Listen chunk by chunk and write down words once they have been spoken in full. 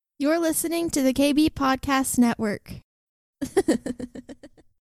You're listening to the KB Podcast Network.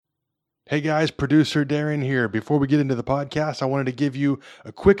 Hey guys, producer Darren here. Before we get into the podcast, I wanted to give you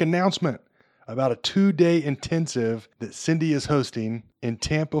a quick announcement about a 2-day intensive that Cindy is hosting in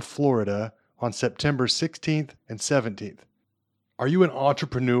Tampa, Florida on September 16th and 17th. Are you an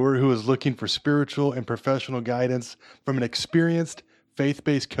entrepreneur who is looking for spiritual and professional guidance from an experienced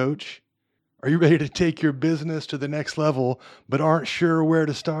faith-based coach? Are you ready to take your business to the next level but aren't sure where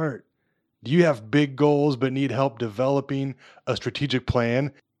to start? Do you have big goals but need help developing a strategic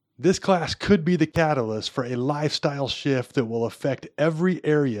plan? This class could be the catalyst for a lifestyle shift that will affect every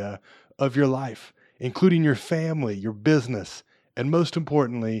area of your life, including your family, your business, and most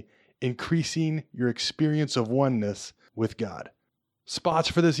importantly, increasing your experience of oneness with God. Spots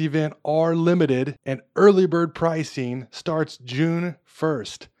for this event are limited and early bird pricing starts June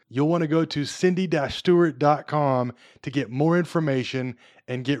 1st. You'll want to go to cindy-stewart.com to get more information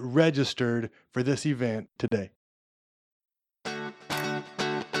and get registered for this event today.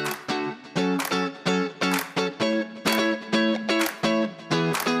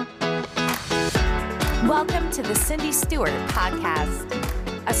 Welcome to the Cindy Stewart Podcast,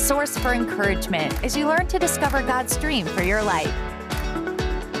 a source for encouragement as you learn to discover God's dream for your life.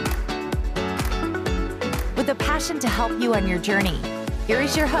 With a passion to help you on your journey, here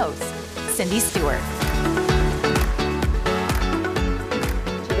is your host, Cindy Stewart.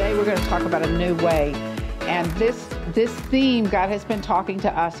 Today we're going to talk about a new way. And this theme God has been talking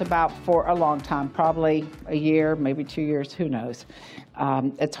to us about for a long time, probably a year, maybe 2 years, who knows.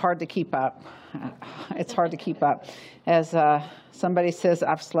 It's hard to keep up. It's hard to keep up. As somebody says,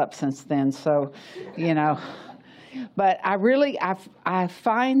 I've slept since then, so, you know. But I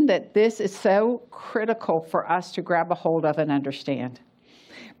find that this is so critical for us to grab a hold of and understand.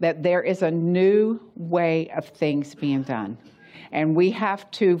 That there is a new way of things being done. And we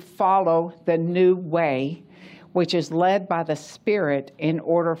have to follow the new way, which is led by the Spirit, in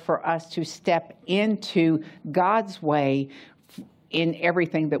order for us to step into God's way in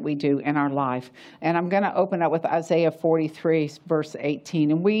everything that we do in our life. And I'm going to open up with Isaiah 43, verse 18.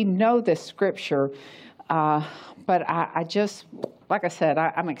 And we know this scripture, but I just, like I said,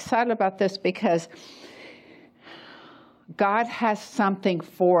 I'm excited about this because God has something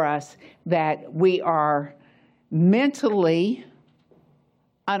for us that we are mentally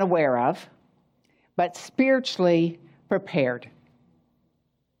unaware of, but spiritually prepared.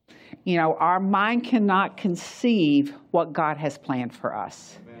 You know, our mind cannot conceive what God has planned for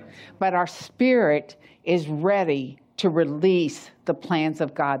us, but our spirit is ready to release the plans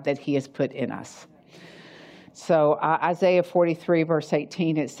of God that He has put in us. So Isaiah 43, verse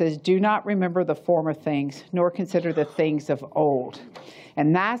 18, it says, "Do not remember the former things, nor consider the things of old."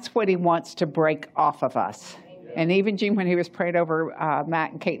 And that's what He wants to break off of us. And even Gene, when he was praying over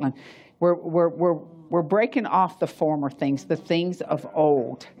Matt and Caitlin, we're breaking off the former things, the things of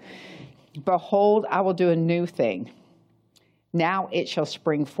old. "Behold, I will do a new thing. Now it shall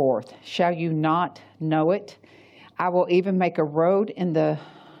spring forth. Shall you not know it? I will even make a road in the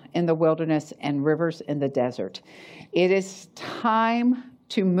wilderness and rivers in the desert." It is time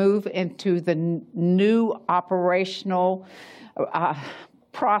to move into the new operational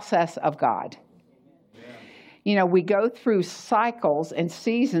process of God. You know, we go through cycles and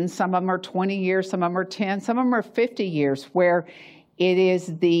seasons. Some of them are 20 years, some of them are 10, some of them are 50 years, where it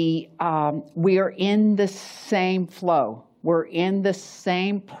is we are in the same flow. We're in the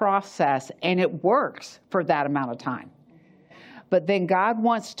same process, and it works for that amount of time. But then God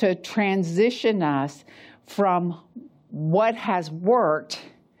wants to transition us from what has worked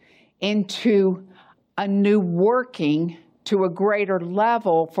into a new working to a greater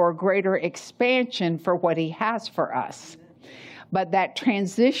level for a greater expansion for what He has for us. But that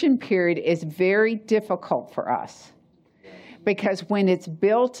transition period is very difficult for us because when it's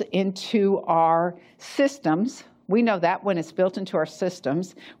built into our systems, we know that when it's built into our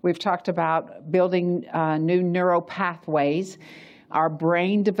systems, we've talked about building new neural pathways. Our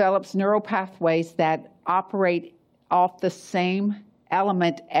brain develops neural pathways that operate off the same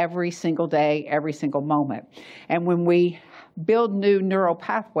element every single day, every single moment. And when we build new neural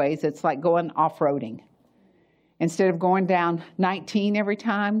pathways, it's like going off-roading. Instead of going down 19 every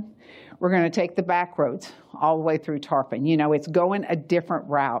time, we're going to take the back roads all the way through Tarpon. You know, it's going a different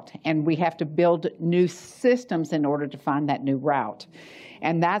route, and we have to build new systems in order to find that new route.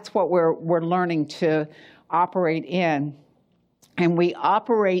 And that's what we're learning to operate in. And we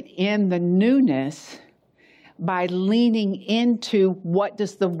operate in the newness by leaning into what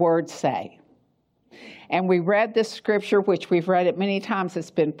does the Word say. And we read this scripture, which we've read it many times.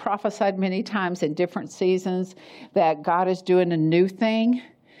 It's been prophesied many times in different seasons that God is doing a new thing.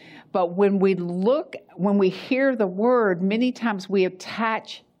 But when we hear the word, many times we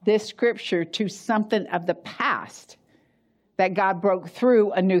attach this scripture to something of the past that God broke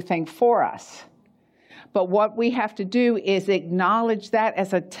through a new thing for us. But what we have to do is acknowledge that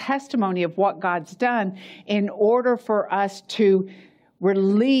as a testimony of what God's done in order for us to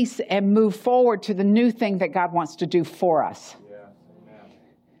release and move forward to the new thing that God wants to do for us. Yeah.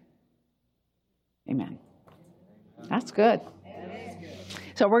 Amen. That's good.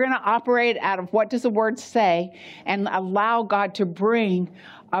 So we're going to operate out of what does the word say and allow God to bring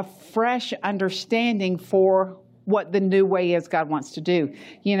a fresh understanding for what the new way is God wants to do.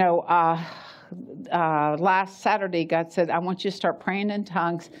 You know, last Saturday, God said, I want you to start praying in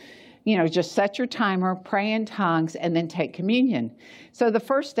tongues. You know, just set your timer, pray in tongues, and then take communion. So the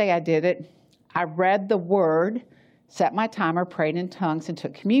first day I did it, I read the word, set my timer, prayed in tongues, and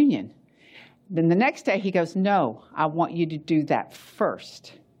took communion. Then the next day he goes, no, I want you to do that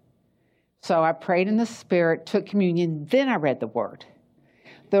first. So I prayed in the Spirit, took communion, then I read the word.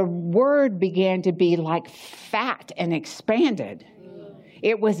 The word began to be like fat and expanded.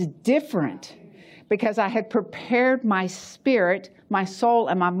 It was different because I had prepared my spirit, my soul,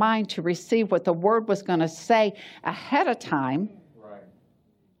 and my mind to receive what the word was going to say ahead of time. Right.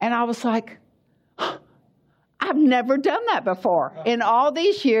 And I was like, I've never done that before. In all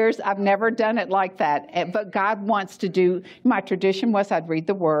these years, I've never done it like that. But God wants to do, my tradition was I'd read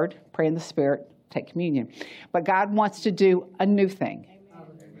the word, pray in the Spirit, take communion. But God wants to do a new thing.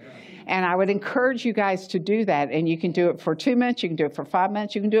 And I would encourage you guys to do that. And you can do it for 2 minutes, you can do it for 5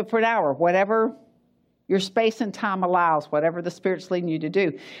 minutes, you can do it for an hour, whatever your space and time allows, whatever the Spirit's leading you to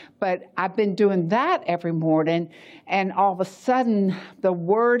do. But I've been doing that every morning, and all of a sudden, the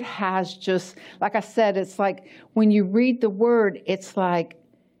Word has just, like I said, it's like when you read the Word, it's like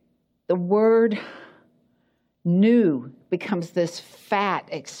the Word new becomes this fat,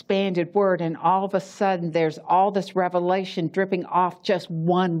 expanded word, and all of a sudden, there's all this revelation dripping off just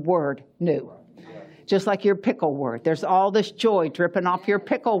one word, new. Just like your pickle word. There's all this joy dripping off your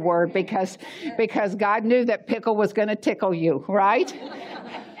pickle word because God knew that pickle was going to tickle you, right?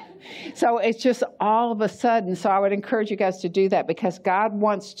 So it's just all of a sudden. So I would encourage you guys to do that because God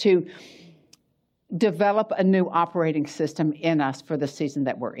wants to develop a new operating system in us for the season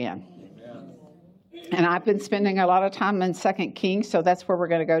that we're in. And I've been spending a lot of time in 2 Kings, so that's where we're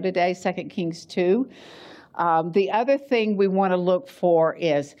going to go today, 2 Kings 2. The other thing we want to look for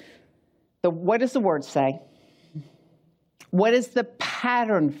is what does the word say? What is the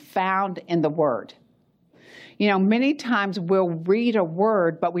pattern found in the word? You know, many times we'll read a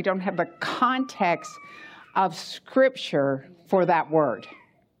word, but we don't have the context of Scripture for that word.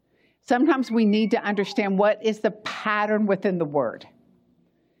 Sometimes we need to understand what is the pattern within the word.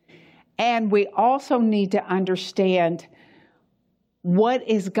 And we also need to understand what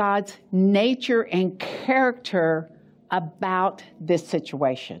is God's nature and character about this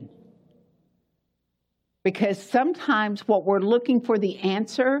situation. Because sometimes what we're looking for the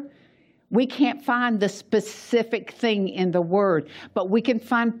answer, we can't find the specific thing in the word, but we can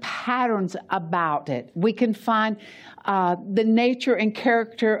find patterns about it. We can find the nature and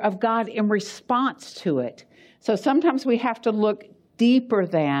character of God in response to it. So sometimes we have to look deeper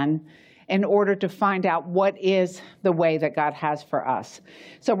than in order to find out what is the way that God has for us.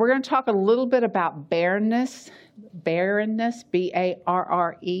 So we're going to talk a little bit about barrenness, B-A-R-R-E-N-N-E-S-S.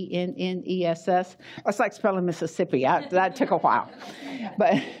 That's like spelling Mississippi. That took a while.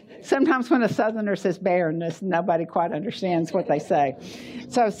 But sometimes when a Southerner says barrenness, nobody quite understands what they say.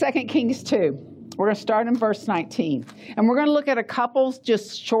 So 2 Kings 2, we're going to start in verse 19. And we're going to look at a couple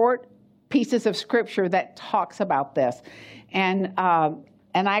just short pieces of Scripture that talks about this. And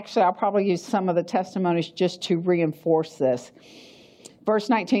actually, I'll probably use some of the testimonies just to reinforce this. Verse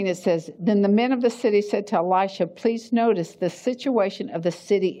 19, it says, Then the men of the city said to Elisha, Please notice the situation of the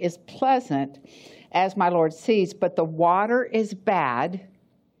city is pleasant, as my Lord sees, but the water is bad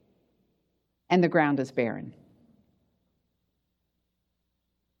and the ground is barren.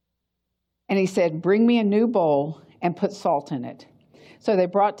 And he said, Bring me a new bowl and put salt in it. So they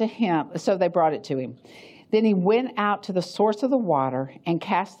brought it to him. Then he went out to the source of the water and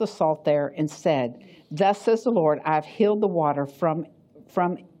cast the salt there and said, Thus says the Lord, I have healed the water. From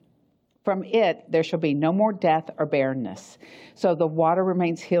it there shall be no more death or barrenness. So the water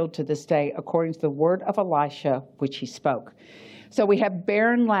remains healed to this day, according to the word of Elisha, which he spoke. So we have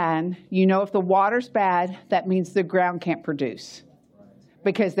barren land. You know, if the water's bad, that means the ground can't produce,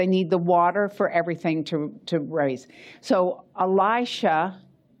 because they need the water for everything to raise. So Elisha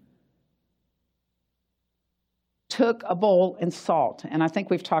took a bowl and salt, and I think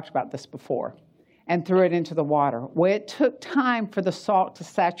we've talked about this before. and threw it into the water. Well, it took time for the salt to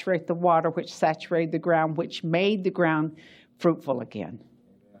saturate the water, which saturated the ground, which made the ground fruitful again.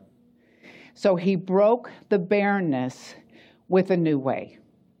 So he broke the barrenness with a new way.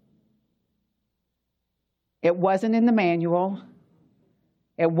 It wasn't in the manual.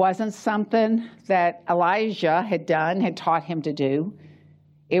 It wasn't something that Elijah had done, had taught him to do.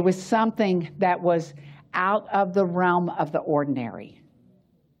 It was something that was out of the realm of the ordinary.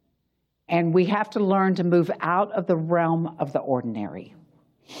 And we have to learn to move out of the realm of the ordinary.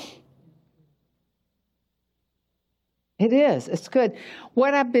 It is. It's good.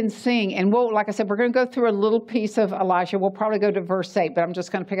 What I've been seeing, and like I said, we're going to go through a little piece of Elisha. We'll probably go to verse 8, but I'm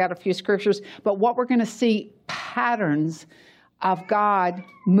just going to pick out a few scriptures. But what we're going to see, patterns of God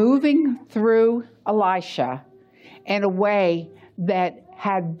moving through Elisha in a way that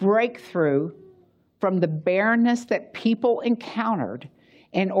had breakthrough from the barrenness that people encountered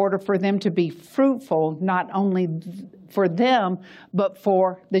in order for them to be fruitful, not only for them, but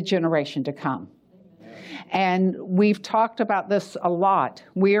for the generation to come. And we've talked about this a lot.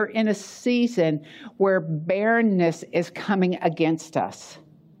 We're in a season where barrenness is coming against us.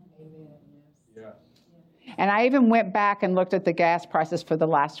 And I even went back and looked at the gas prices for the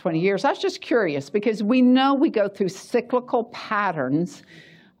last 20 years. I was just curious because we know we go through cyclical patterns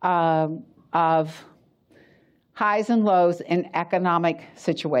of highs and lows in economic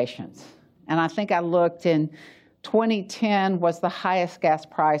situations. And I think I looked in 2010 was the highest gas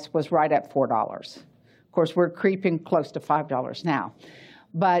price was right at $4. Of course, we're creeping close to $5 now.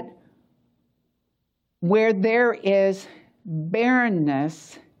 But where there is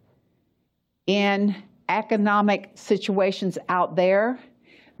barrenness in economic situations out there,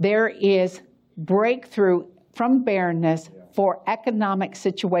 there is breakthrough from barrenness for economic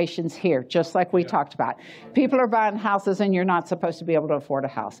situations here, just like we talked about. People are buying houses and you're not supposed to be able to afford a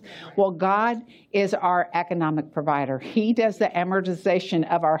house. Well, God is our economic provider. He does the amortization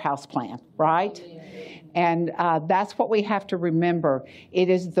of our house plan, right? And that's what we have to remember. It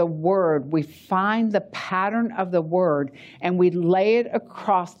is the Word. We find the pattern of the Word and we lay it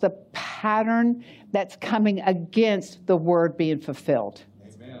across the pattern that's coming against the Word being fulfilled.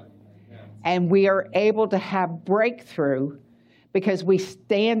 And we are able to have breakthrough because we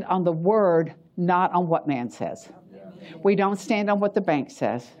stand on the Word, not on what man says. We don't stand on what the bank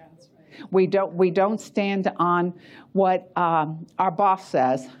says. We don't stand on what our boss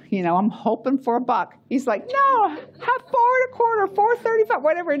says. You know, I'm hoping for $1. He's like, no, have 4.25, 4.35,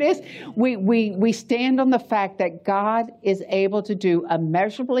 whatever it is. We stand on the fact that God is able to do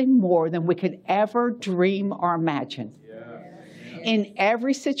immeasurably more than we could ever dream or imagine. In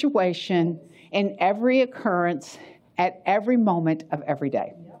every situation, in every occurrence, at every moment of every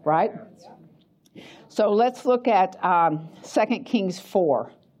day, right? So let's look at 2 Kings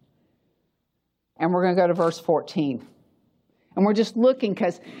 4. And we're going to go to verse 14. And we're just looking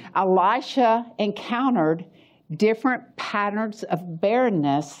because Elisha encountered different patterns of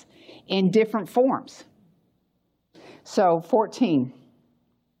barrenness in different forms. So 14.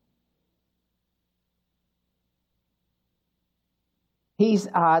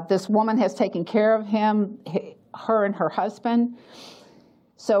 This woman has taken care of him, her and her husband.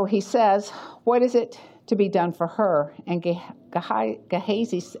 So he says, what is it to be done for her? And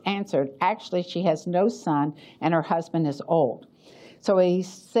Gehazi answered, actually, she has no son and her husband is old. So he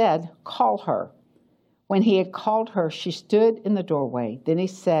said, call her. When he had called her, she stood in the doorway. Then he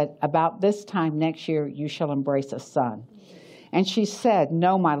said, about this time next year, you shall embrace a son. And she said,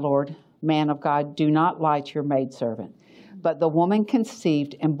 no, my Lord, man of God, do not lie to your maidservant. But the woman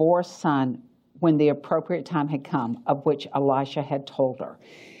conceived and bore a son when the appropriate time had come, of which Elisha had told her.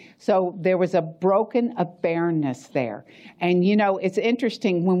 So there was a barrenness there. And, you know, it's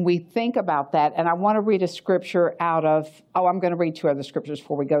interesting when we think about that. And I want to read a scripture out of, I'm going to read 2 other scriptures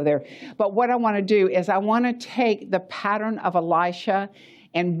before we go there. But what I want to do is I want to take the pattern of Elisha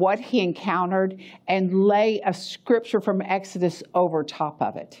and what he encountered and lay a scripture from Exodus over top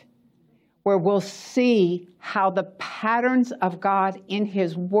of it, where we'll see how the patterns of God in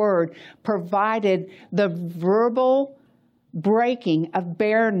his word provided the verbal breaking of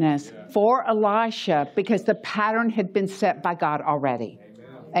barrenness for Elisha because the pattern had been set by God already.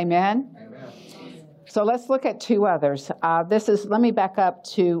 Amen? Amen? So let's look at 2 others. Let me back up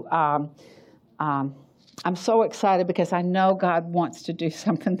to, I'm so excited because I know God wants to do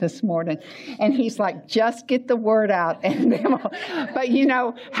something this morning. And he's like, just get the word out. But you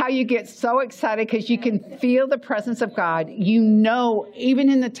know how you get so excited because you can feel the presence of God. You know,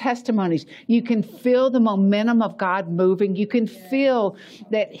 even in the testimonies, you can feel the momentum of God moving. You can feel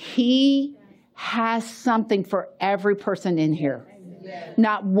that he has something for every person in here.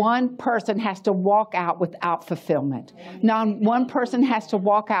 Not one person has to walk out without fulfillment. Not one person has to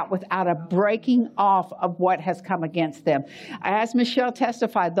walk out without a breaking off of what has come against them. As Michelle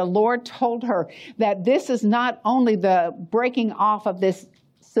testified, the Lord told her that this is not only the breaking off of this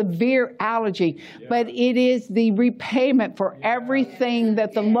severe allergy, but it is the repayment for everything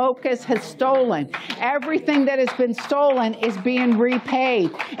that the locust has stolen. Everything that has been stolen is being repaid.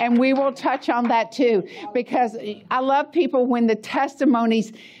 And we will touch on that too, because I love people when the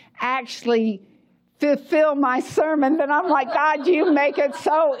testimonies actually fulfill my sermon. Then I'm like, God, you make it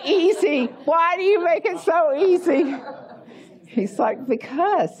so easy. Why do you make it so easy? He's like,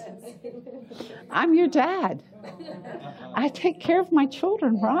 because I'm your dad. I take care of my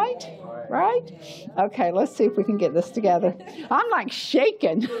children, right? Right? Okay, let's see if we can get this together. I'm like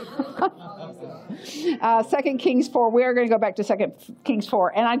shaking. 2 Kings 4. We're going to go back to 2 Kings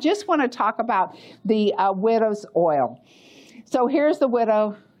 4. And I just want to talk about the widow's oil. So here's the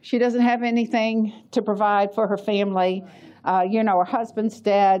widow. She doesn't have anything to provide for her family. Her husband's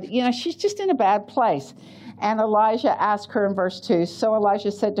dead. She's just in a bad place. And Elijah asked her in verse 2, so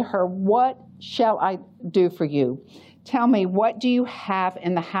Elijah said to her, what shall I do for you? Tell me, what do you have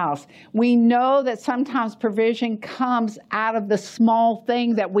in the house? We know that sometimes provision comes out of the small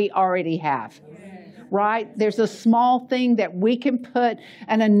thing that we already have. Right? There's a small thing that we can put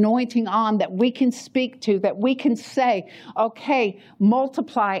an anointing on, that we can speak to, that we can say, okay,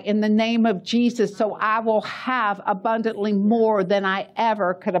 multiply in the name of Jesus so I will have abundantly more than I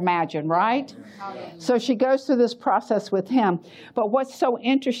ever could imagine, right? So she goes through this process with him. But what's so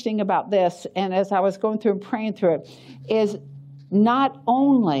interesting about this, and as I was going through and praying through it, is not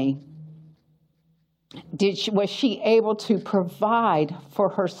only was she able to provide for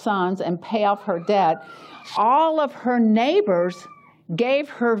her sons and pay off her debt, all of her neighbors gave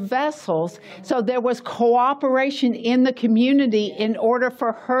her vessels. So there was cooperation in the community in order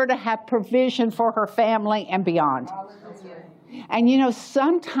for her to have provision for her family and beyond. And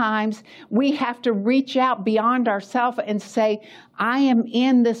sometimes we have to reach out beyond ourselves and say, I am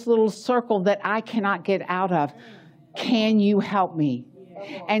in this little circle that I cannot get out of. Can you help me?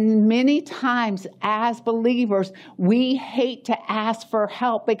 And many times as believers, we hate to ask for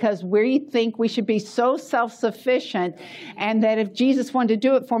help because we think we should be so self-sufficient and that if Jesus wanted to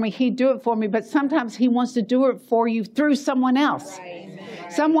do it for me, he'd do it for me. But sometimes he wants to do it for you through someone else.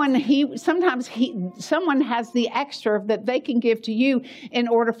 Someone has the extra that they can give to you in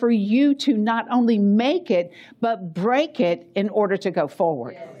order for you to not only make it, but break it in order to go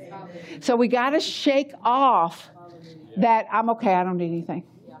forward. So we got to shake off that I'm okay, I don't need anything.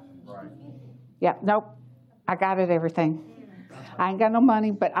 Yeah, nope, I got it, everything. I ain't got no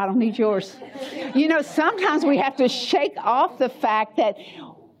money, but I don't need yours. Sometimes we have to shake off the fact that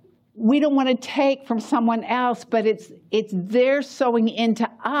we don't want to take from someone else, but it's their sowing into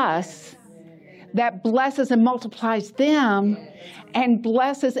us that blesses and multiplies them and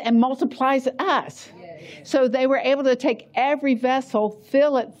blesses and multiplies us. So they were able to take every vessel,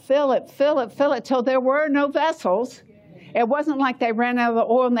 fill it, till there were no vessels. It wasn't like they ran out of the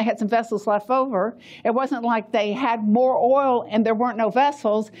oil and they had some vessels left over. It wasn't like they had more oil and there weren't no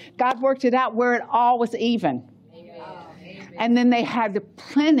vessels. God worked it out where it all was even. Amen. And then they had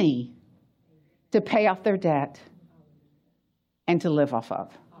plenty to pay off their debt and to live off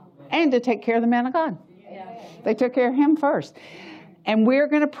of. And to take care of the man of God. They took care of him first. And we're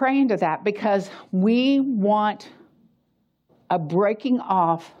going to pray into that because we want a breaking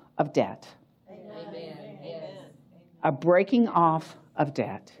off of debt. A breaking off of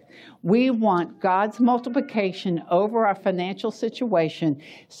debt. We want God's multiplication over our financial situation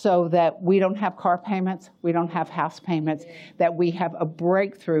so that we don't have car payments, we don't have house payments, that we have a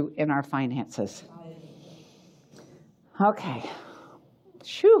breakthrough in our finances. Okay.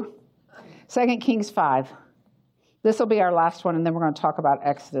 Shoo. 2 Kings 5. This will be our last one, and then we're going to talk about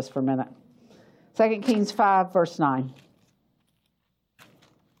Exodus for a minute. 2 Kings 5, verse 9.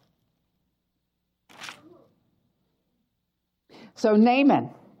 So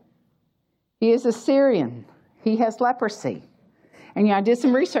Naaman, he is a Syrian. He has leprosy. And I did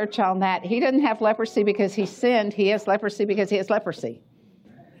some research on that. He doesn't have leprosy because he sinned. He has leprosy because he has leprosy.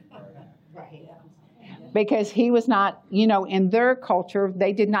 Because he was not, in their culture,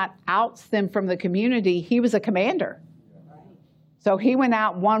 they did not oust them from the community. He was a commander. So he went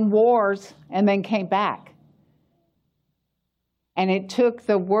out, won wars, and then came back. And it took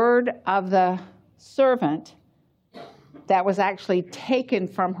the word of the servant that was actually taken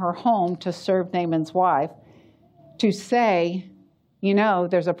from her home to serve Naaman's wife to say,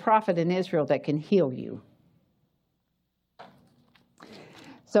 there's a prophet in Israel that can heal you.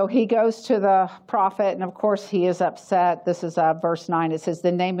 So he goes to the prophet, and of course he is upset. This is verse 9. It says,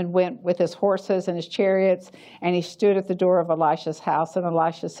 Then Naaman went with his horses and his chariots, and he stood at the door of Elisha's house. And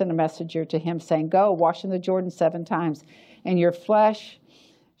Elisha sent a messenger to him, saying, Go, wash in the Jordan 7 times, and your flesh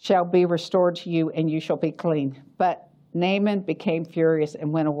shall be restored to you, and you shall be clean. But Naaman became furious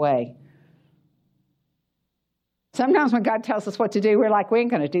and went away. Sometimes when God tells us what to do, we're like, we ain't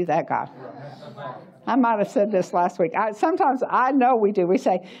going to do that, God. I might have said this last week. Sometimes I know we do. We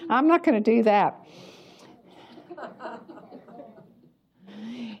say, I'm not going to do that.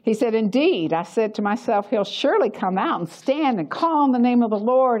 He said, Indeed, I said to myself, he'll surely come out and stand and call on the name of the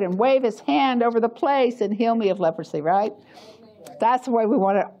Lord and wave his hand over the place and heal me of leprosy, right? That's the way we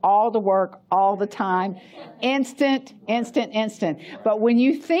want it all to work all the time. Instant, instant, instant. But when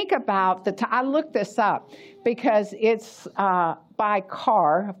you think about I looked this up because it's by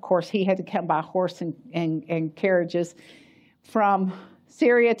car. Of course, he had to come by horse and carriages. From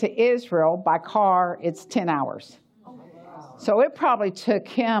Syria to Israel by car, it's 10 hours. So it probably took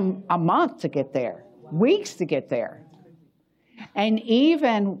him a month to get there, weeks to get there. And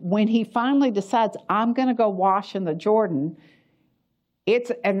even when he finally decides, I'm going to go wash in the Jordan,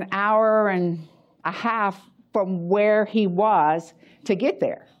 it's an hour and a half from where he was to get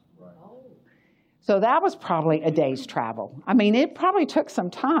there. So that was probably a day's travel. I mean, it probably took some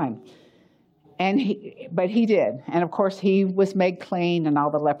time. But he did. And of course, he was made clean and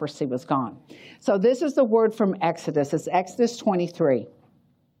all the leprosy was gone. So this is the word from Exodus. It's Exodus 23.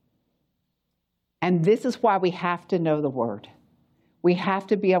 And this is why we have to know the word. We have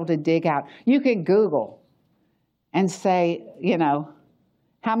to be able to dig out. You can Google and say,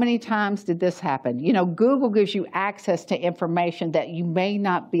 how many times did this happen? Google gives you access to information that you may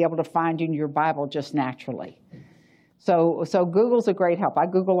not be able to find in your Bible just naturally. So Google's a great help. I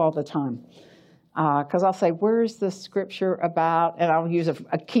Google all the time. Because I'll say, where's the scripture about? And I'll use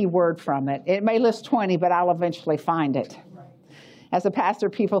a key word from it. It may list 20, but I'll eventually find it. As a pastor,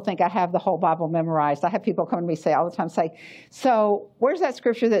 people think I have the whole Bible memorized. I have people come to me all the time, say, so where's that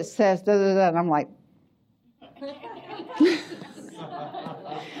scripture that says da, da, da? And I'm like,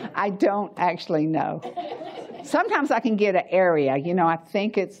 I don't actually know. Sometimes I can get an area. I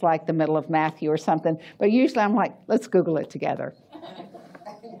think it's like the middle of Matthew or something. But usually I'm like, let's Google it together.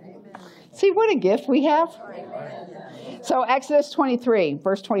 See what a gift we have? So Exodus 23,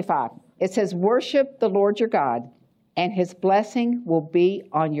 verse 25. It says, Worship the Lord your God, and his blessing will be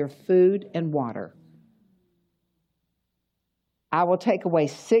on your food and water. I will take away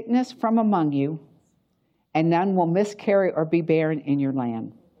sickness from among you, and none will miscarry or be barren in your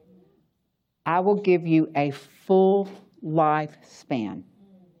land. I will give you a full lifespan.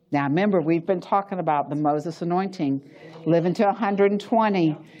 Now, remember, we've been talking about the Moses anointing, living to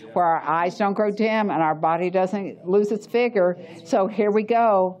 120, where our eyes don't grow dim and our body doesn't lose its vigor. So here we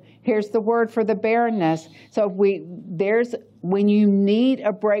go. Here's the word for the barrenness. So when you need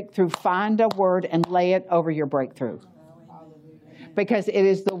a breakthrough, find a word and lay it over your breakthrough. Because it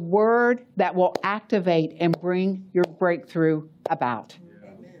is the word that will activate and bring your breakthrough about.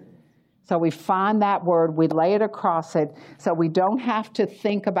 So we find that word, we lay it across it, so we don't have to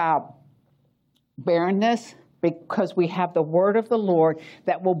think about barrenness, because we have the word of the Lord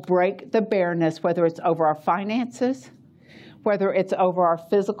that will break the barrenness, whether it's over our finances, whether it's over our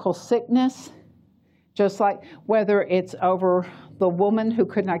physical sickness, just like whether it's over the woman who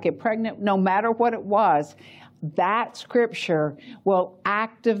could not get pregnant, no matter what it was, that scripture will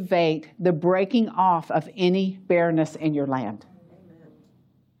activate the breaking off of any barrenness in your land.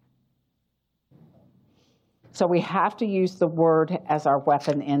 So we have to use the word as our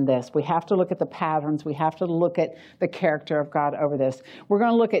weapon in this. We have to look at the patterns. We have to look at the character of God over this. We're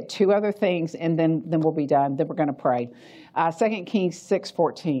going to look at 2 other things, and then we'll be done. Then we're going to pray. 2 Kings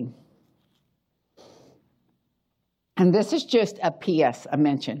 6:14. And this is just a PS, a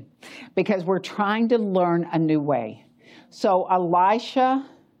mention, because we're trying to learn a new way. So Elisha,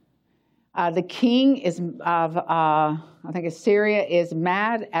 the king of I think it's Syria, is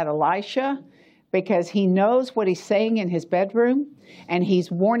mad at Elisha, because he knows what he's saying in his bedroom, and he's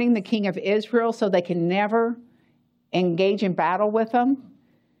warning the king of Israel so they can never engage in battle with him.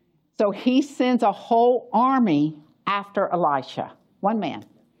 So he sends a whole army after Elisha, one man.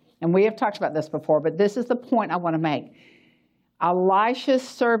 And we have talked about this before, but this is the point I want to make. Elisha's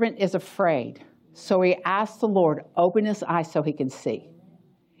servant is afraid, so he asks the Lord, open his eyes so he can see.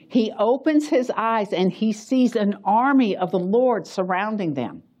 He opens his eyes, and he sees an army of the Lord surrounding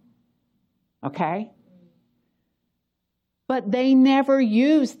them. Okay? But they never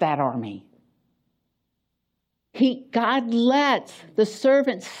used that army. God lets the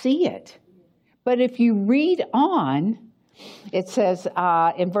servant see it. But if you read on, It says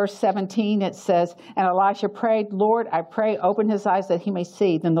in verse 17, it says, and Elisha prayed, Lord, I pray, open his eyes that he may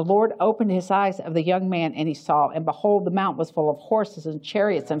see. Then the Lord opened his eyes of the young man, and he saw, and behold, the mount was full of horses and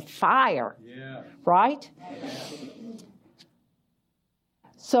chariots and fire. Yeah. Right? Yeah.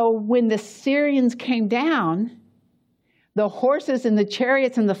 So when the Syrians came down, the horses and the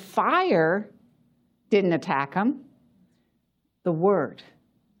chariots and the fire didn't attack them. The word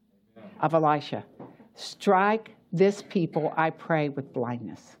of Elisha, strike this people, I pray, with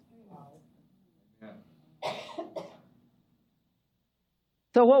blindness.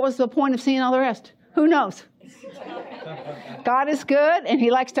 So what was the point of seeing all the rest? Who knows? God is good, and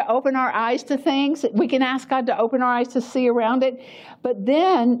he likes to open our eyes to things. We can ask God to open our eyes to see around it. But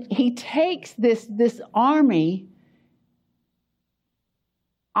then he takes this army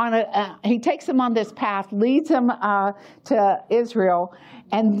he takes them on this path, leads them to Israel.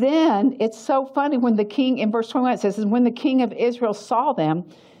 And then it's so funny when the king, in verse 21, it says, when the king of Israel saw them,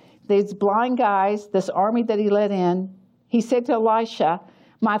 these blind guys, this army that he led in, he said to Elisha,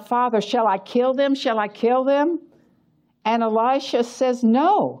 my father, shall I kill them? Shall I kill them? And Elisha says,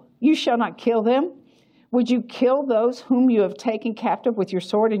 no, you shall not kill them. Would you kill those whom you have taken captive with your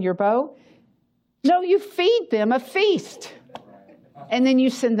sword and your bow? No, you feed them a feast, and then you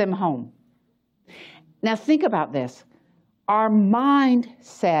send them home. Now think about this. Our mind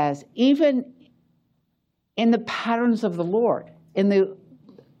says, even in the patterns of the Lord,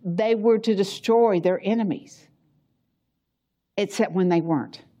 they were to destroy their enemies, except when they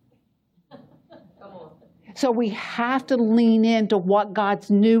weren't. So we have to lean into what God's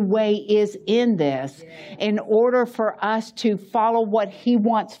new way is in this in order for us to follow what he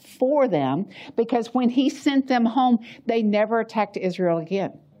wants for them. Because when he sent them home, they never attacked Israel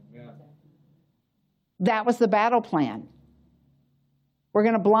again. That was the battle plan. We're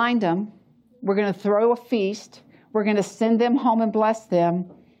going to blind them. We're going to throw a feast. We're going to send them home and bless them.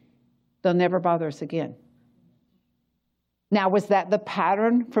 They'll never bother us again. Now, was that the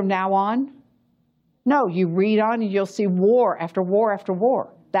pattern from now on? No, you read on and you'll see war after war after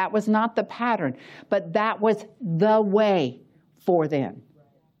war. That was not the pattern, but that was the way for them.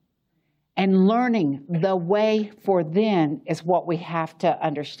 And learning the way for then is what we have to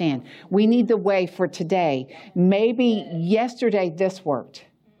understand. We need the way for today. Maybe yesterday this worked.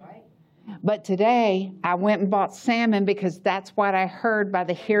 But today, I went and bought salmon because that's what I heard by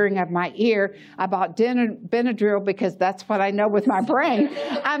the hearing of my ear. I bought Benadryl because that's what I know with my brain.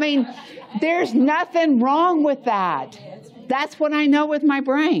 I mean, there's nothing wrong with that. That's what I know with my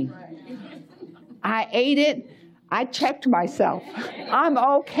brain. I ate it. I checked myself. I'm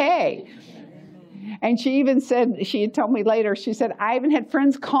okay. And she even said, she had told me later, she said, I even had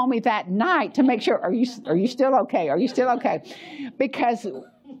friends call me that night to make sure, are you still okay? Are you still okay? Because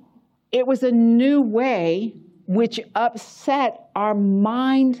it was a new way which upset our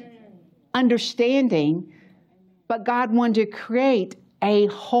mind understanding, but God wanted to create a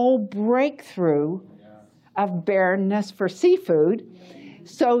whole breakthrough of barrenness for seafood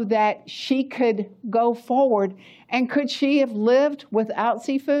so that she could go forward. And could she have lived without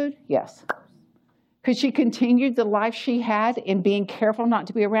seafood? Yes. Could she continue the life she had in being careful not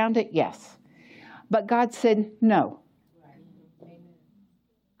to be around it? Yes. But God said, no.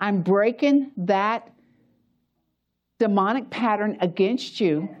 I'm breaking that demonic pattern against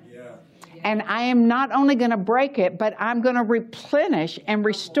you. And I am not only going to break it, but I'm going to replenish and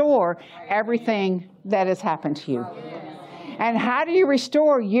restore everything that has happened to you. And how do you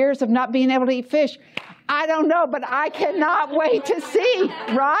restore years of not being able to eat fish? I don't know, but I cannot wait to see,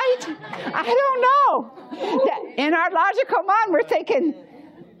 right? I don't know. In our logical mind, we're thinking,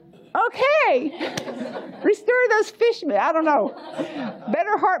 okay, restore those fish. I don't know.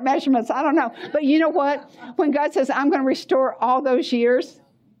 Better heart measurements. I don't know. But you know what? When God says, I'm going to restore all those years,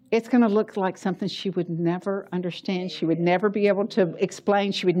 it's going to look like something she would never understand. She would never be able to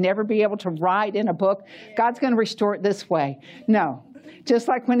explain. She would never be able to write in a book. God's going to restore it this way. No. Just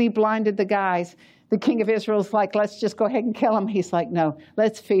like when he blinded the guys, the king of Israel's like, let's just go ahead and kill him. He's like, no,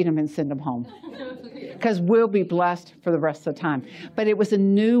 let's feed him and send him home. Because we'll be blessed for the rest of the time. But it was a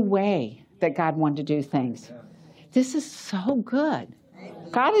new way that God wanted to do things. This is so good.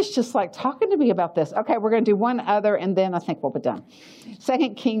 God is just like talking to me about this. Okay, we're going to do one other, and then I think we'll be done.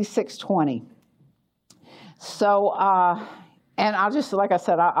 2 Kings 6:20. So, and I'll just, like I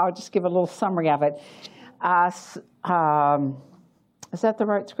said, I'll just give a little summary of it. Is that the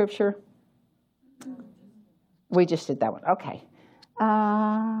right scripture? We just did that one. Okay.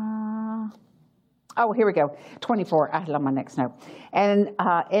 Oh, here we go. 24. I love my next note. And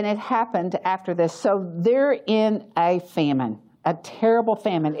it happened after this. So they're in a famine. a terrible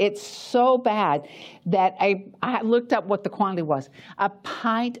famine. It's so bad that I looked up what the quantity was. A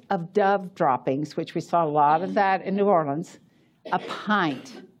pint of dove droppings, which we saw a lot of that in New Orleans, a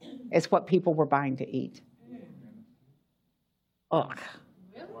pint is what people were buying to eat. Ugh.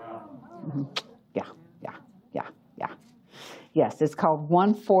 Mm-hmm. Yeah. Yes, it's called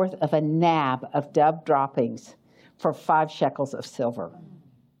 1/4 of a nab of dove droppings for 5 shekels of silver.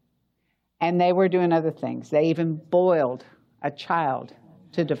 And they were doing other things. They even boiled a child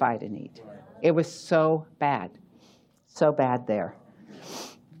to divide and eat. It was so bad there.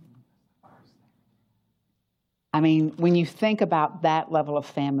 I mean, when you think about that level of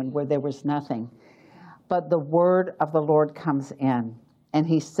famine where there was nothing, but the word of the Lord comes in. And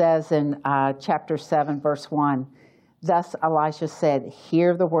he says in chapter 7, verse 1, thus Elisha said,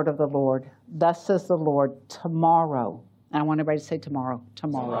 hear the word of the Lord. Thus says the Lord, tomorrow. And I want everybody to say tomorrow.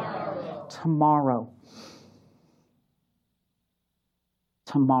 Tomorrow.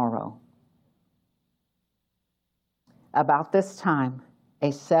 About this time,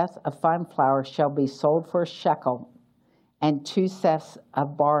 a seth of fine flour shall be sold for a shekel, and 2 seths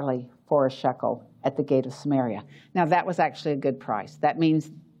of barley for a shekel at the gate of Samaria. Now, that was actually a good price. That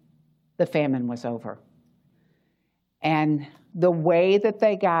means the famine was over. And the way that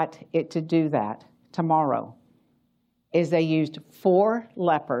they got it to do that tomorrow is they used 4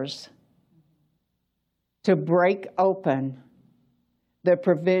 lepers to break open the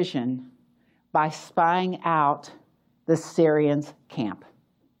provision by spying out the Syrians' camp.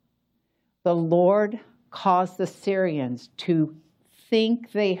 The Lord caused the Syrians to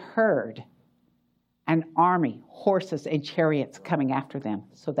think they heard an army, horses and chariots coming after them,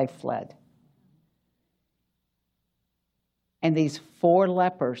 so they fled. And these 4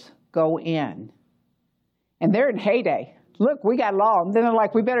 lepers go in, and they're in heyday. Look, we got law. And then they're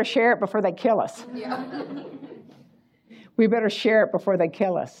like, we better share it before they kill us. Yeah. We better share it before they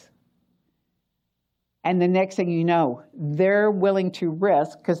kill us. And the next thing you know, they're willing to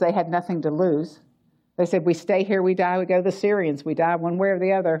risk, because they had nothing to lose. They said, we stay here, we die, we go to the Syrians. We die one way or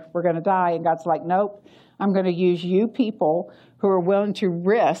the other, we're going to die. And God's like, nope, I'm going to use you people who are willing to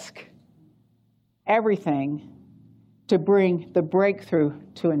risk everything to bring the breakthrough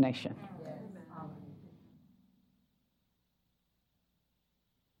to a nation.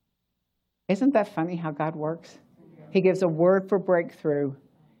 Isn't that funny how God works? He gives a word for breakthrough,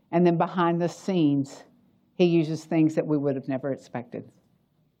 and then behind the scenes, he uses things that we would have never expected.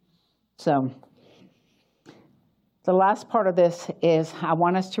 So, the last part of this is I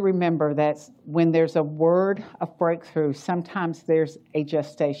want us to remember that when there's a word of breakthrough, sometimes there's a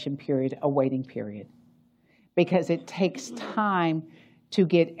gestation period, a waiting period, because it takes time to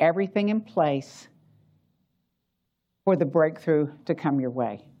get everything in place for the breakthrough to come your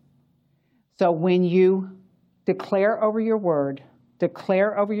way. So when you declare over your word,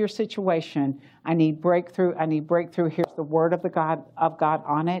 declare over your situation, I need breakthrough, here's the word of God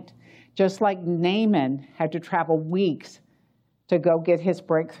on it. Just like Naaman had to travel weeks to go get his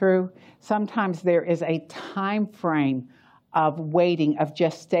breakthrough, sometimes there is a time frame of waiting, of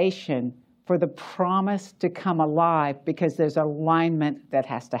gestation for the promise to come alive, because there's alignment that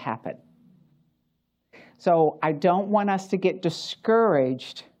has to happen. So I don't want us to get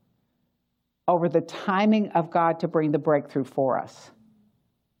discouraged over the timing of God to bring the breakthrough for us,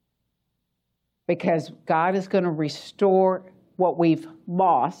 because God is going to restore what we've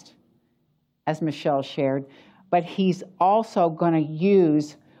lost, as Michelle shared, but he's also going to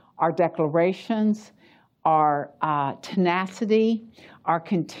use our declarations, our tenacity, our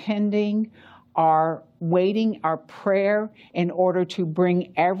contending, our waiting, our prayer, in order to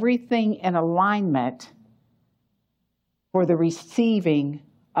bring everything in alignment for the receiving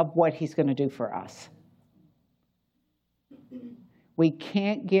of what he's going to do for us. We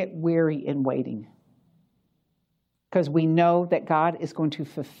can't get weary in waiting, because we know that God is going to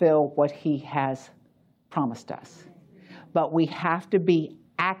fulfill what he has promised us. But we have to be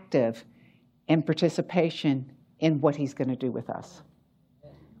active in participation in what he's going to do with us.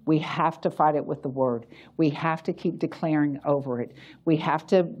 We have to fight it with the word. We have to keep declaring over it. We have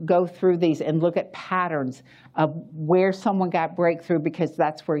to go through these and look at patterns of where someone got breakthrough, because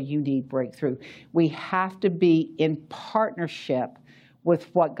that's where you need breakthrough. We have to be in partnership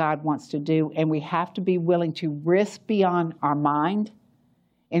with what God wants to do, and we have to be willing to risk beyond our mind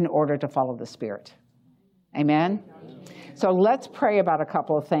in order to follow the Spirit. Amen? So let's pray about a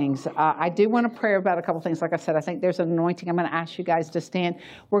couple of things. I do want to pray about a couple of things. Like I said, I think there's an anointing. I'm going to ask you guys to stand.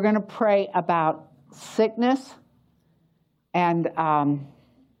 We're going to pray about sickness. And how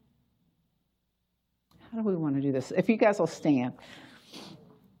do we want to do this? If you guys will stand.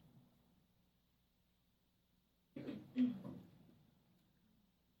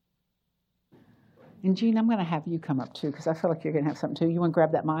 And Jean, I'm going to have you come up too, because I feel like you're going to have something too. You want to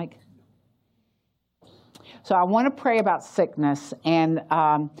grab that mic? So I want to pray about sickness. And,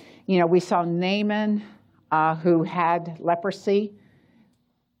 we saw Naaman, who had leprosy,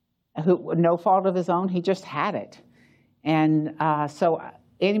 who no fault of his own. He just had it. And so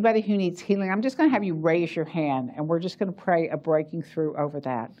anybody who needs healing, I'm just going to have you raise your hand, and we're just going to pray a breaking through over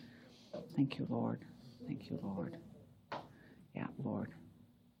that. Thank you, Lord. Thank you, Lord. Yeah, Lord.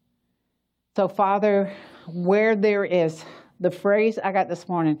 So, Father, where there is, the phrase I got this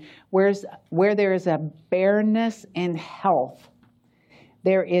morning, where there is a barrenness in health,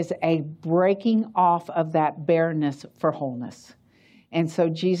 there is a breaking off of that barrenness for wholeness. And so,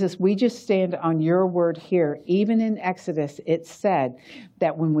 Jesus, we just stand on your word here. Even in Exodus, it said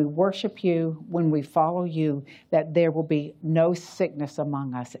that when we worship you, when we follow you, that there will be no sickness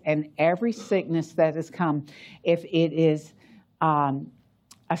among us. And every sickness that has come, if it is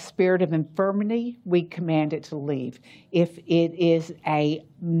a spirit of infirmity, we command it to leave. If it is a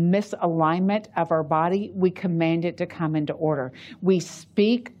misalignment of our body, we command it to come into order. We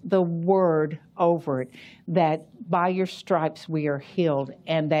speak the word over it, that by your stripes we are healed,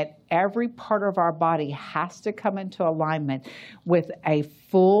 and that every part of our body has to come into alignment with a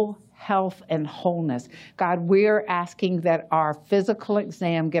full health and wholeness. God, we're asking that our physical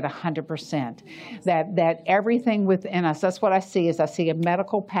exam get 100%, that everything within us, that's what I see, is I see a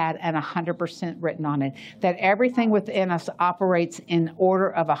medical pad and 100% written on it, that everything within us operates in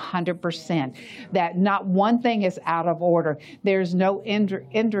order of 100%, that not one thing is out of order. There's no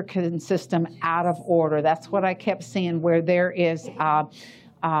endocrine system out of order. That's what I kept seeing, where there is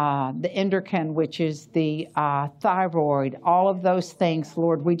the endocrine, which is the thyroid, all of those things,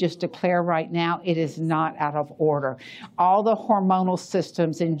 Lord, we just declare right now it is not out of order. All the hormonal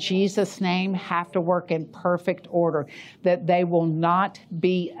systems in Jesus' name have to work in perfect order, that they will not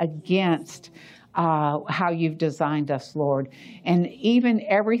be against how you've designed us, Lord. And even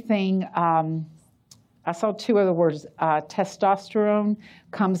everything, I saw two other words, testosterone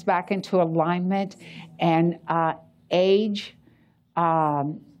comes back into alignment, and age,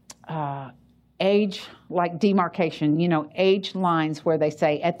 like demarcation, age lines where they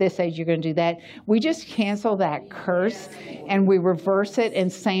say, at this age you're going to do that. We just cancel that curse and we reverse it in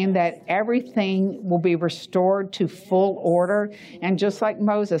saying that everything will be restored to full order. And just like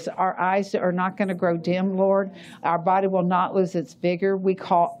Moses, our eyes are not going to grow dim, Lord. Our body will not lose its vigor. We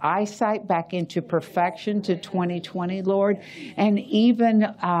call eyesight back into perfection to 2020, Lord. And even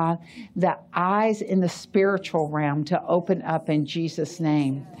the eyes in the spiritual realm to open up in Jesus'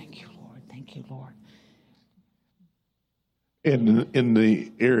 name. Thank you, Lord. Thank you, Lord. In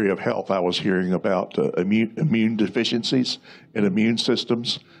the area of health, I was hearing about immune deficiencies and immune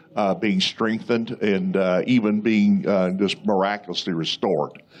systems being strengthened and even being just miraculously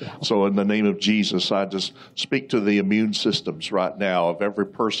restored. Yeah. So in the name of Jesus, I just speak to the immune systems right now of every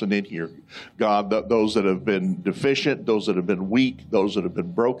person in here. God, those that have been deficient, those that have been weak, those that have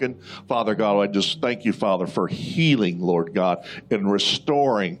been broken. Father God, I just thank you, Father, for healing, Lord God, and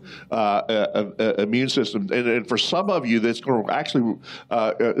restoring immune systems. And for some of you, that's going to actually,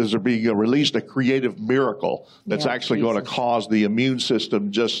 is there being released a creative miracle that's actually going to cause the immune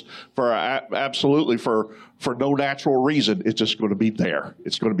system just for absolutely for no natural reason. It's just going to be there.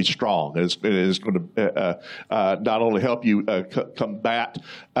 It's going to be strong. It's going to not only help you combat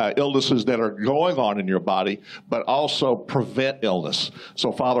illnesses that are going on in your body, but also prevent illness.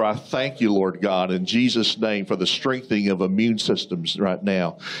 So, Father, I thank you, Lord God, in Jesus' name for the strengthening of immune systems right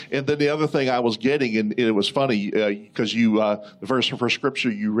now. And then the other thing I was getting, and it was funny because the verse for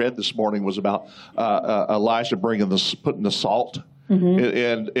scripture you read this morning was about Elijah putting the salt.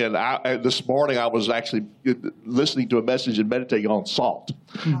 Mm-hmm. And this morning I was actually listening to a message and meditating on salt.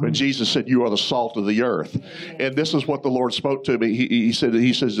 Mm-hmm. When Jesus said, "You are the salt of the earth," and this is what the Lord spoke to me. He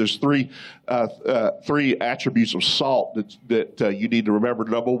says there's three attributes of salt that you need to remember.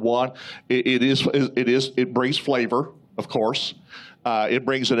 Number one, it brings flavor, of course.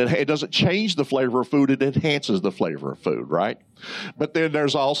 It doesn't change the flavor of food, it enhances the flavor of food, right? But then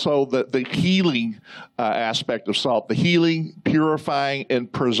there's also the healing aspect of salt, the healing, purifying,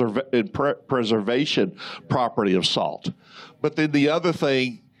 and preservation property of salt. But then the other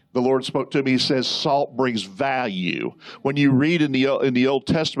thing, the Lord spoke to me, he says salt brings value. When you read in the Old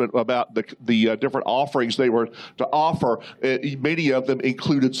Testament about the different offerings they were to offer, many of them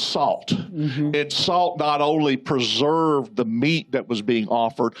included salt. Mm-hmm. And salt not only preserved the meat that was being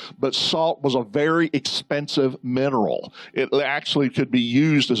offered, but salt was a very expensive mineral. It actually could be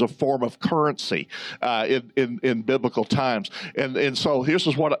used as a form of currency in biblical times. And so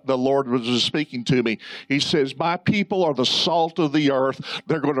here's what the Lord was speaking to me. He says, "My people are the salt of the earth.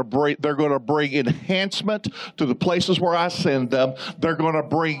 They're going to to bring enhancement to the places where I send them. They're going to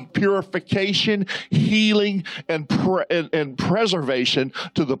bring purification, healing, and preservation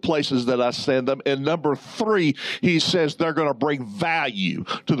to the places that I send them. And number 3, he says they're going to bring value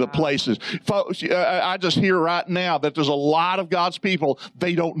to the places. Folks, I just hear right now that there's a lot of God's people,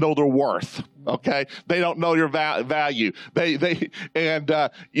 they don't know their worth. Okay, they don't know your value. And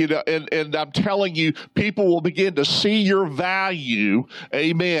I'm telling you, people will begin to see your value.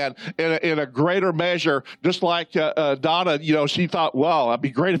 Amen. In a greater measure, just like Donna. She thought, well, it'd be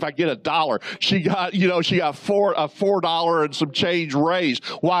great if I get $1. She got $4 and some change raised.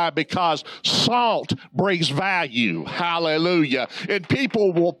 Why? Because salt brings value. Hallelujah. And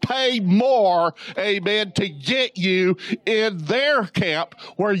people will pay more. Amen. To get you in their camp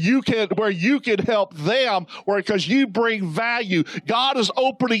where you can help them, because you bring value. God is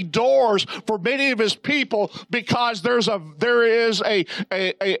opening doors for many of his people because there is a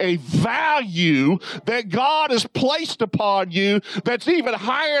value that God has placed upon you that's even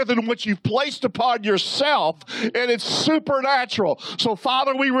higher than what you've placed upon yourself, and it's supernatural. So,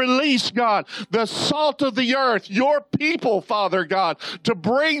 Father, we release, God, the salt of the earth, your people, Father God, to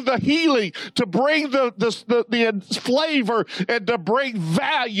bring the healing, to bring the flavor, and to bring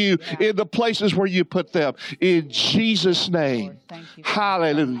value in the places where you put them. In Jesus' name. Thank you.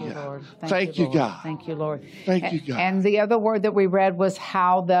 Hallelujah. Thank you, God. Thank you, Lord. Thank you, God. And the other word that we read was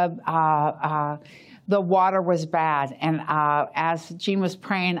how the water was bad. And as Jean was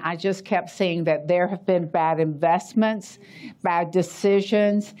praying, I just kept seeing that there have been bad investments, bad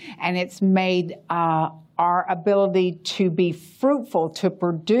decisions, and it's made our ability to be fruitful, to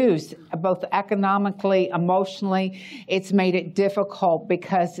produce, both economically, emotionally, it's made it difficult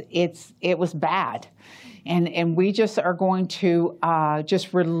because it was bad. And we just are going to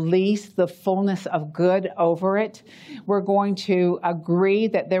just release the fullness of good over it. We're going to agree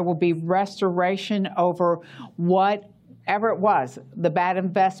that there will be restoration over whatever it was, the bad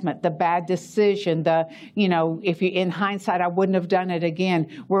investment, the bad decision, if you, in hindsight, I wouldn't have done it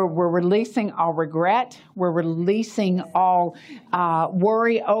again. We're releasing all regret. We're releasing all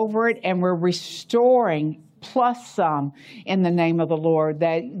worry over it, and we're restoring plus some in the name of the Lord,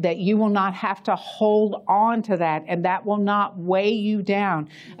 that you will not have to hold on to that, and that will not weigh you down,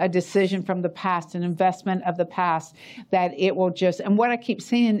 a decision from the past, an investment of the past, that it will just, and what I keep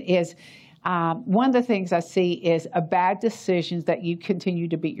seeing is, one of the things I see is a bad decisions that you continue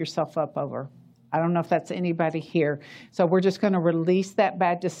to beat yourself up over. I don't know if that's anybody here. So we're just going to release that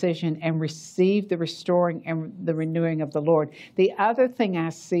bad decision and receive the restoring and the renewing of the Lord. The other thing I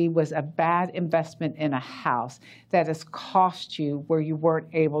see was a bad investment in a house that has cost you where you weren't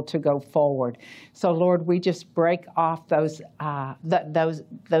able to go forward. So Lord, we just break off those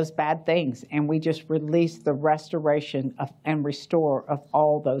bad things, and we just release the restoration and restore of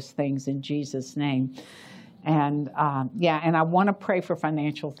all those things in Jesus' name. And and I want to pray for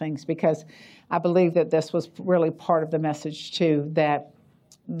financial things, because I believe that this was really part of the message too, that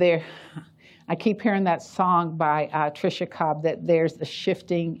I keep hearing that song by Trisha Cobb, that there's a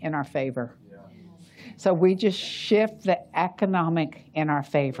shifting in our favor. So we just shift the economic in our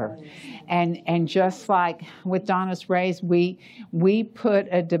favor. And just like with Donna's raise, we put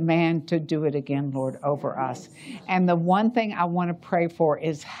a demand to do it again, Lord, over us. And the one thing I want to pray for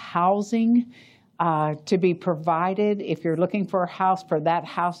is housing to be provided. If you're looking for a house, for that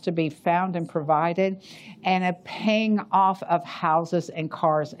house to be found and provided, and a paying off of houses and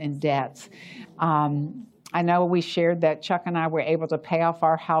cars and debts. I know we shared that Chuck and I were able to pay off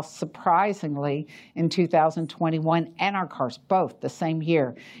our house surprisingly in 2021, and our cars both the same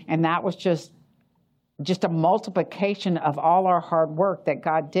year. And that was just a multiplication of all our hard work that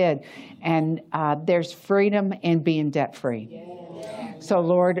God did. And there's freedom in being debt-free. So,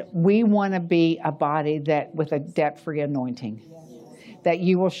 Lord, we want to be a body that with a debt-free anointing, that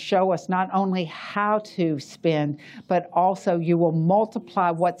you will show us not only how to spend, but also you will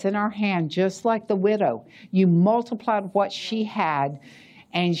multiply what's in our hand, just like the widow. You multiplied what she had,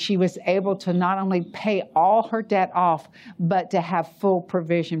 and she was able to not only pay all her debt off, but to have full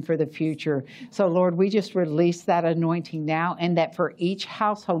provision for the future. So, Lord, we just release that anointing now, and that for each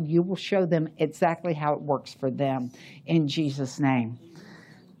household, you will show them exactly how it works for them. In Jesus' name.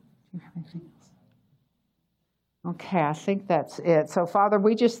 Okay, I think that's it. So, Father,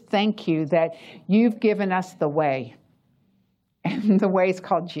 we just thank you that you've given us the way, and the way is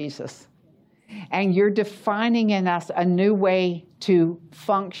called Jesus. And you're defining in us a new way to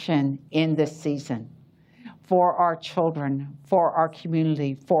function in this season for our children, for our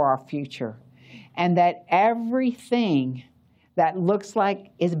community, for our future. And that everything that looks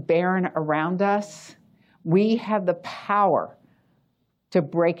like is barren around us, we have the power to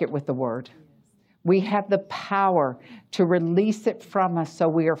break it with the word. We have the power to release it from us so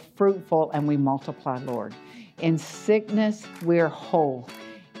we are fruitful and we multiply, Lord. In sickness, we are whole.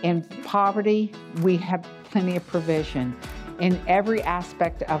 In poverty, we have plenty of provision. In every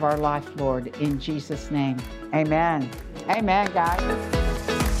aspect of our life, Lord, in Jesus' name. Amen. Amen, guys.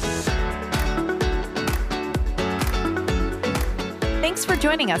 Thanks for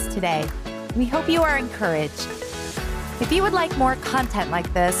joining us today. We hope you are encouraged. If you would like more content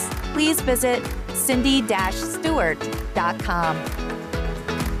like this, please visit cindy-stewart.com.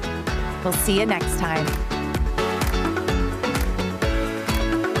 We'll see you next time.